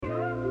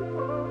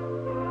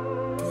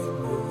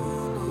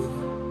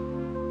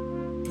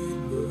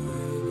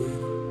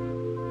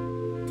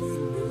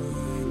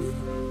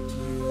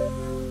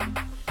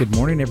Good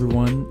morning,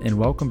 everyone, and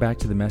welcome back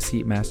to the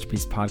Messy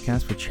Masterpiece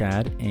podcast with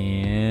Chad.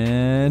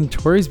 And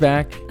Tori's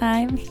back.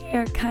 I'm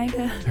here, kind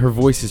of. Her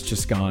voice is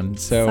just gone.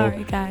 So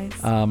sorry, guys.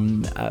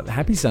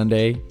 Happy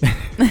Sunday.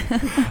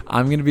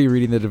 I'm going to be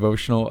reading the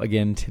devotional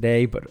again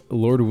today, but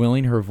Lord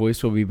willing, her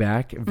voice will be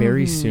back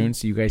very soon,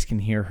 so you guys can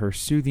hear her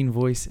soothing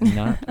voice,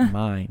 not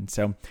mine.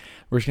 So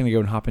we're just going to go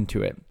and hop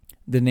into it.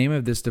 The name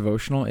of this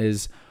devotional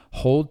is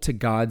Hold to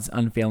God's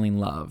Unfailing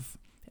Love.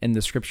 And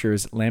the scripture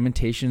is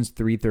Lamentations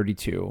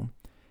 3:32.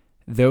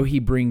 Though he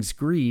brings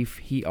grief,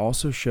 he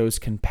also shows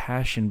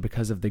compassion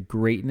because of the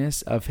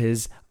greatness of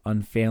his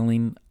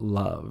unfailing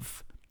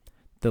love.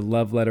 The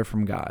love letter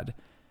from God.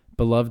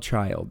 Beloved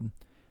child,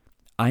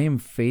 I am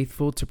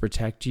faithful to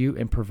protect you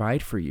and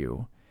provide for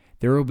you.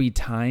 There will be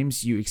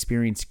times you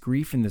experience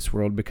grief in this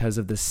world because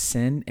of the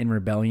sin and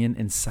rebellion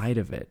inside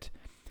of it.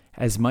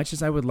 As much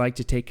as I would like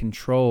to take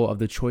control of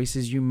the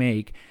choices you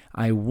make,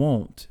 I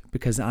won't,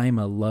 because I am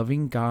a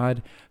loving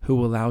God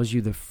who allows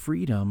you the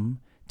freedom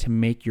to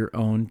make your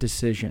own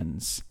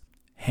decisions.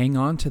 Hang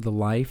on to the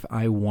life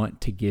I want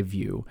to give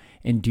you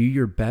and do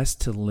your best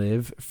to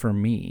live for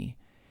me.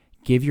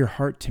 Give your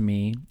heart to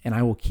me and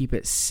I will keep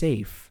it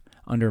safe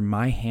under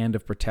my hand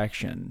of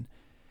protection.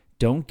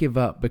 Don't give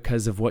up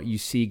because of what you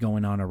see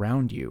going on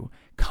around you.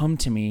 Come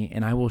to me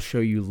and I will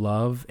show you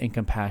love and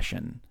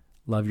compassion.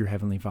 Love your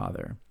Heavenly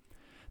Father.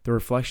 The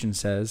reflection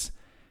says,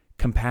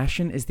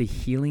 compassion is the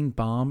healing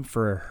balm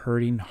for a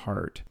hurting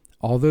heart.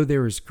 Although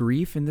there is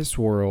grief in this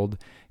world,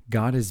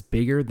 God is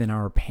bigger than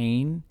our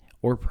pain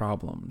or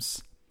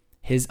problems.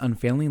 His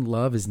unfailing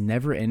love is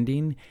never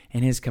ending,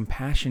 and his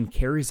compassion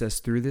carries us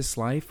through this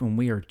life when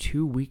we are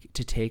too weak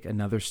to take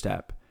another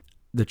step.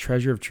 The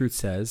Treasure of Truth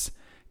says,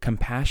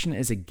 compassion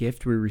is a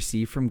gift we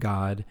receive from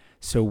God,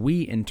 so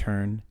we, in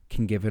turn,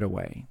 can give it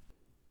away.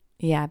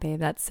 Yeah, babe,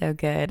 that's so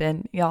good.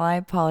 And y'all, I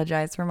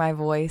apologize for my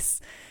voice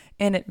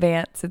in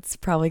advance. It's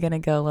probably going to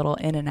go a little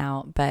in and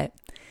out, but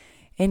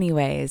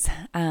anyways,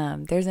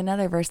 there's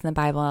another verse in the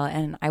Bible,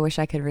 and I wish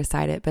I could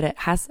recite it, but it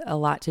has a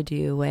lot to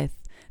do with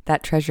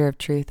that treasure of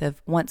truth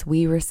of once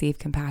we receive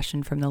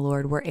compassion from the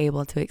Lord, we're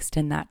able to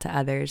extend that to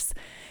others.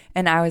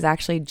 And I was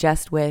actually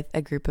just with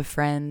a group of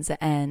friends,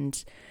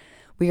 and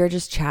we were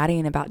just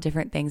chatting about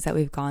different things that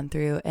we've gone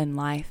through in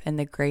life and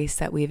the grace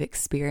that we've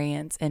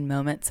experienced in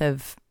moments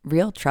of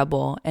real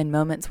trouble and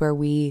moments where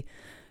we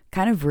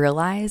kind of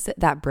realize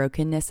that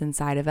brokenness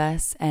inside of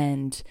us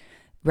and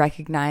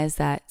recognize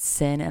that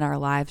sin in our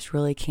lives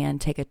really can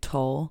take a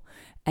toll,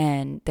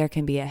 and there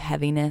can be a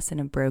heaviness and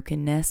a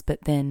brokenness.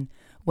 But then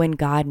when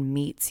God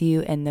meets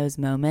you in those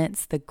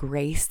moments, the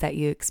grace that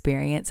you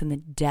experience and the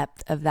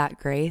depth of that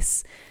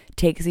grace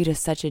takes you to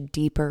such a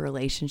deeper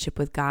relationship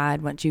with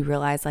God once you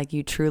realize like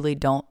you truly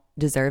don't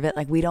deserve it.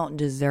 Like we don't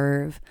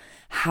deserve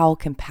how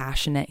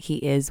compassionate he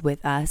is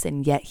with us,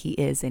 and yet he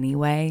is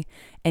anyway.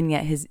 And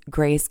yet his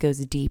grace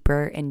goes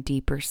deeper and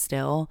deeper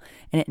still,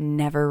 and it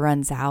never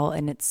runs out.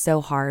 And it's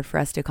so hard for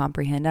us to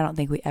comprehend. I don't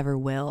think we ever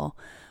will.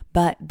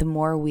 But the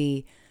more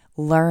we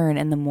learn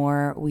and the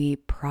more we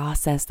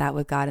process that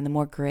with God and the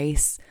more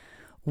grace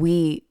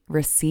we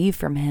receive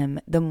from him,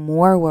 the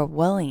more we're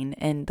willing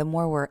and the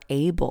more we're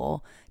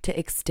able to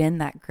extend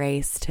that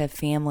grace to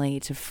family,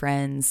 to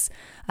friends,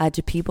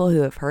 to people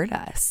who have hurt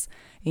us,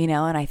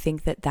 and I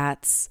think that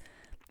that's,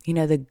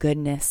 the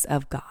goodness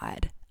of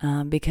God,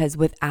 because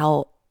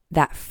without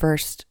that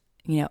first,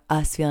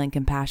 us feeling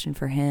compassion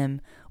for him,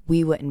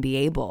 we wouldn't be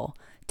able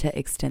to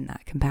extend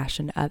that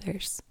compassion to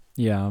others.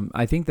 Yeah,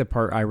 I think the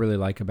part I really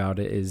like about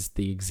it is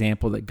the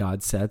example that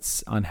God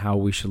sets on how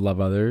we should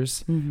love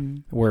others,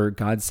 where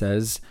God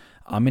says,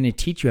 I'm going to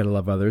teach you how to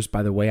love others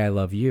by the way I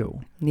love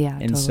you. Yeah,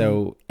 and totally.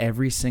 So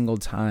every single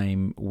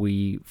time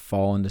we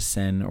fall into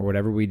sin or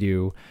whatever we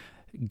do,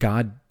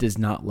 God does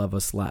not love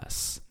us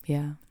less.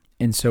 Yeah.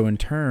 And so in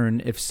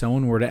turn, if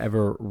someone were to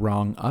ever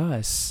wrong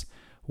us,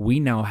 we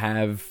now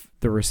have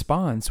the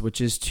response, which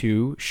is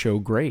to show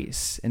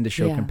grace and to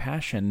show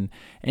compassion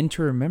and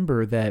to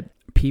remember that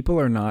people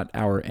are not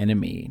our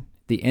enemy.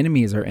 The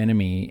enemy is our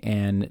enemy,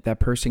 and that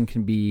person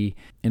can be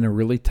in a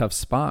really tough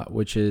spot,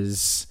 which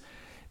is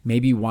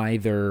maybe why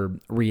they're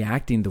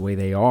reacting the way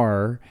they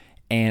are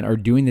and are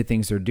doing the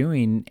things they're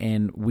doing.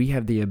 And we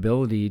have the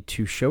ability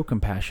to show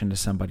compassion to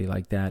somebody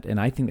like that. And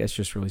I think that's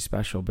just really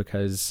special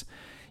because,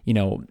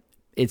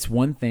 it's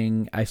one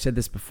thing, I've said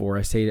this before,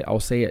 I'll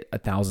say it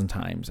 1,000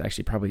 times,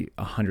 actually probably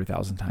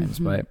 100,000 times,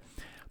 but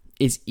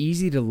it's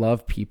easy to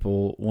love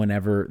people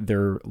whenever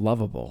they're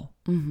lovable.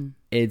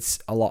 It's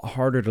a lot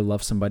harder to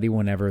love somebody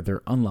whenever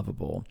they're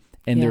unlovable.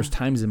 And there's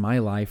times in my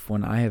life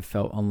when I have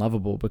felt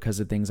unlovable because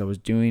of things I was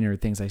doing or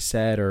things I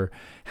said or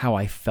how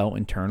I felt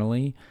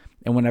internally.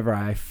 And whenever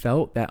I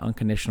felt that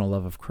unconditional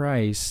love of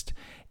Christ,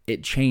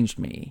 it changed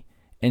me.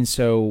 And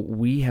so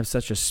we have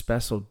such a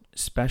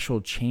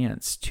special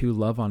chance to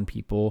love on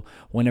people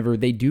whenever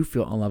they do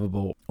feel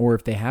unlovable or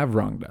if they have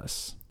wronged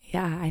us.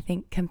 Yeah, I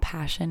think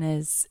compassion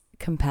is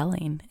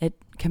compelling.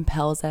 It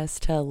compels us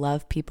to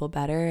love people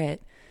better.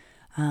 It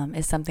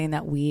is something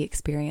that we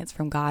experience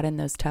from God in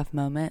those tough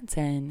moments,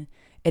 and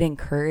it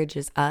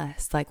encourages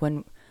us. Like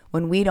when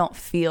when we don't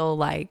feel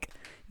like,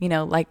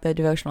 like the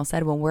devotional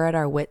said, when we're at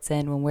our wits'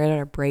 end, when we're at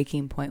our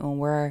breaking point, when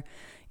we're,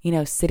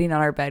 sitting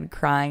on our bed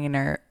crying and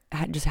are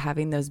just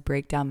having those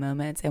breakdown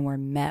moments, and we're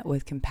met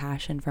with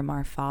compassion from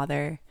our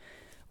Father.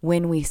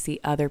 When we see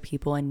other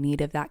people in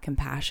need of that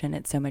compassion,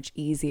 it's so much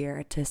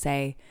easier to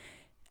say,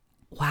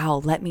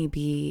 wow, let me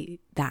be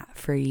that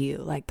for you.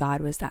 Like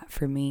God was that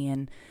for me.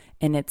 And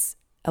it's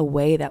a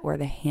way that we're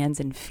the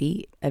hands and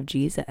feet of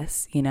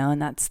Jesus,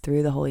 and that's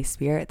through the Holy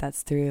Spirit.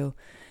 That's through,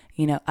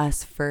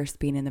 us first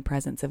being in the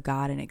presence of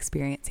God and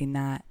experiencing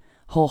that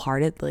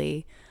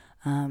wholeheartedly.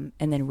 And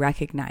then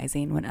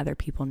recognizing when other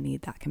people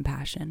need that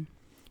compassion.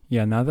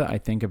 Yeah. Now that I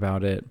think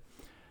about it,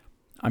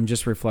 I'm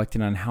just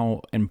reflecting on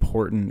how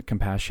important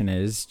compassion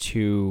is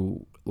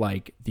to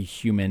like the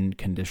human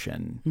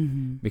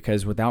condition,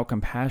 because without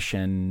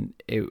compassion,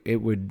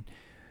 it would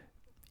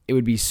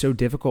be so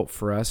difficult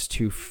for us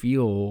to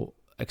feel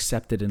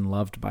accepted and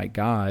loved by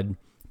God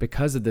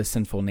because of the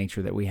sinful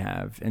nature that we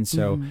have. And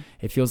so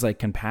it feels like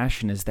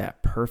compassion is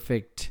that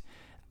perfect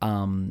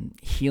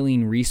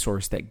healing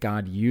resource that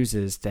God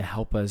uses to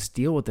help us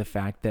deal with the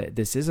fact that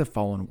this is a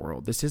fallen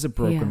world. This is a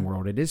broken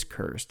world. It is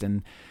cursed.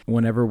 And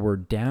whenever we're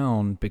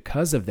down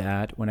because of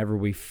that, whenever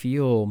we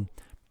feel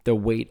the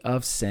weight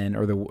of sin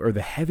or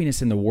the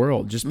heaviness in the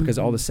world, just because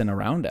all the sin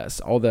around us,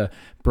 all the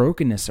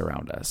brokenness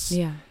around us,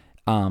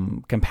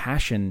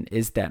 compassion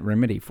is that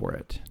remedy for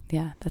it.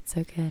 Yeah, that's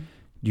so good.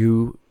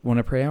 You want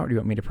to pray out, or do you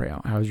want me to pray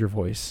out? How's your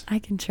voice? I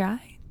can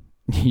try.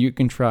 You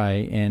can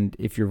try, and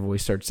if your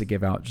voice starts to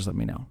give out, just let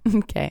me know.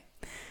 Okay.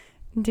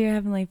 Dear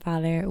Heavenly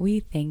Father,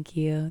 we thank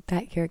you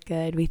that you're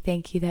good. We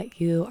thank you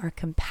that you are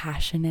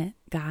compassionate,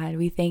 God.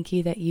 We thank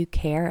you that you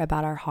care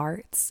about our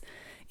hearts.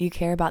 You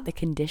care about the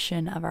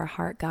condition of our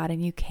heart, God,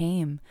 and you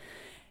came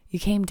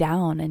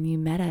down and you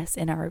met us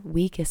in our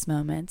weakest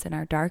moments, in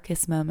our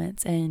darkest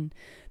moments, and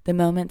the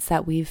moments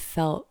that we've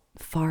felt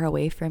far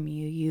away from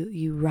you.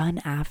 You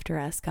run after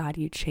us, God.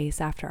 You chase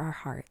after our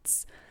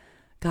hearts.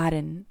 God,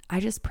 and I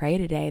just pray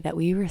today that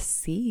we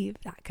receive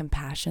that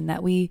compassion,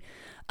 that we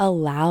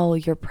allow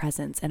your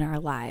presence in our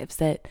lives,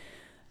 that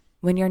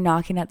when you're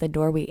knocking at the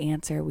door, we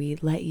answer, we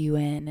let you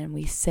in, and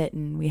we sit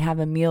and we have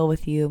a meal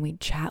with you, and we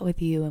chat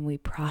with you, and we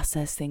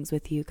process things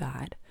with you,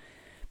 God,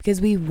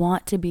 because we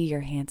want to be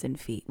your hands and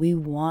feet. We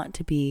want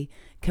to be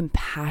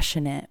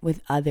compassionate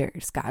with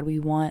others, God. We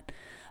want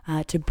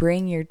to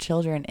bring your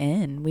children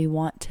in. We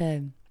want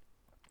to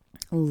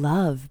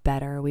love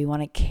better. We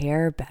want to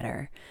care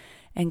better.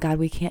 And God,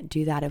 we can't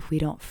do that if we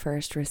don't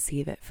first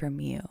receive it from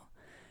you,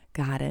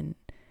 God. And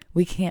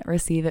we can't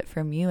receive it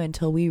from you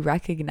until we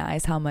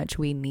recognize how much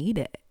we need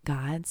it,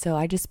 God. So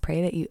I just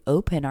pray that you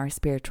open our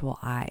spiritual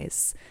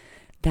eyes,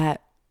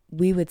 that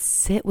we would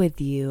sit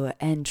with you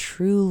and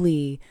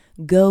truly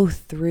go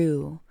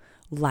through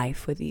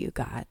life with you,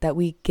 God, that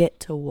we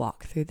get to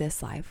walk through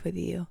this life with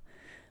you.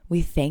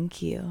 We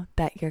thank you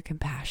that you're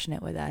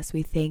compassionate with us.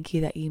 We thank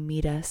you that you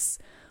meet us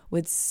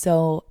with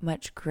so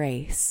much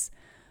grace.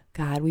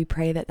 God, we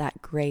pray that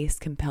that grace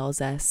compels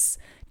us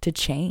to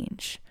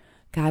change.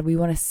 God, we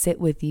want to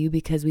sit with you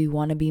because we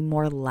want to be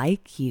more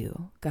like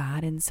you,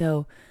 God. And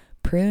so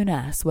prune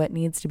us what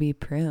needs to be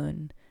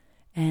pruned.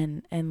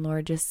 And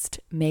Lord,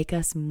 just make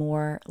us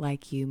more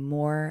like you,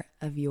 more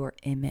of your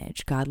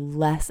image, God,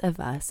 less of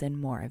us and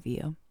more of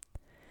you.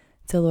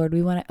 So Lord,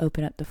 we want to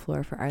open up the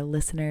floor for our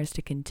listeners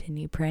to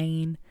continue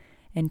praying,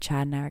 and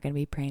Chad and I are going to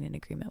be praying in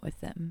agreement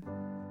with them.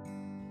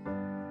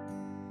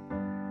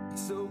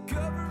 So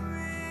cover me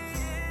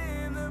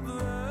in the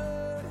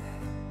blood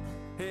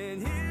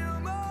and heal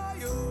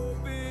my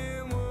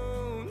open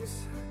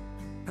wounds.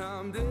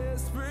 I'm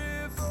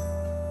desperate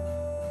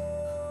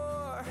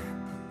for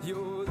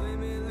your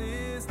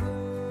limitless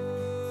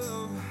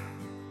love.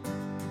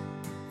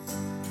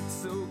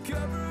 So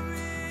cover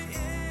me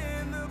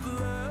in the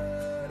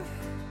blood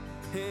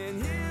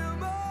and heal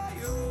my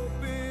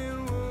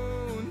open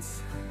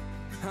wounds.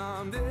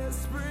 I'm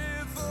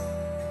desperate for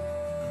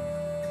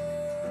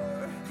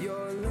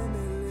your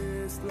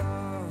limitless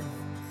love.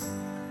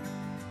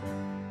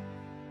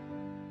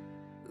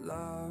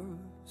 Love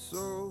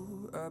so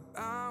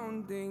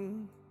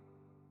abounding,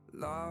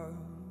 love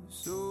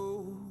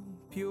so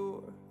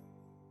pure,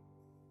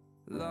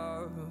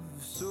 love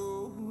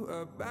so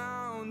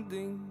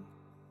abounding,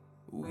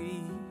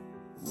 we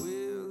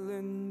will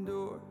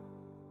endure.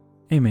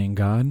 Amen,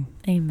 God.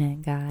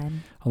 Amen, God.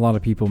 A lot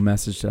of people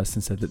messaged us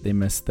and said that they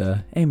missed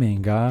the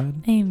Amen,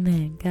 God.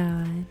 Amen,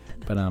 God.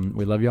 But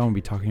we love y'all and we'll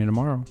be talking to you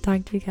tomorrow.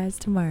 Talk to you guys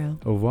tomorrow.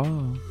 Au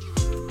revoir.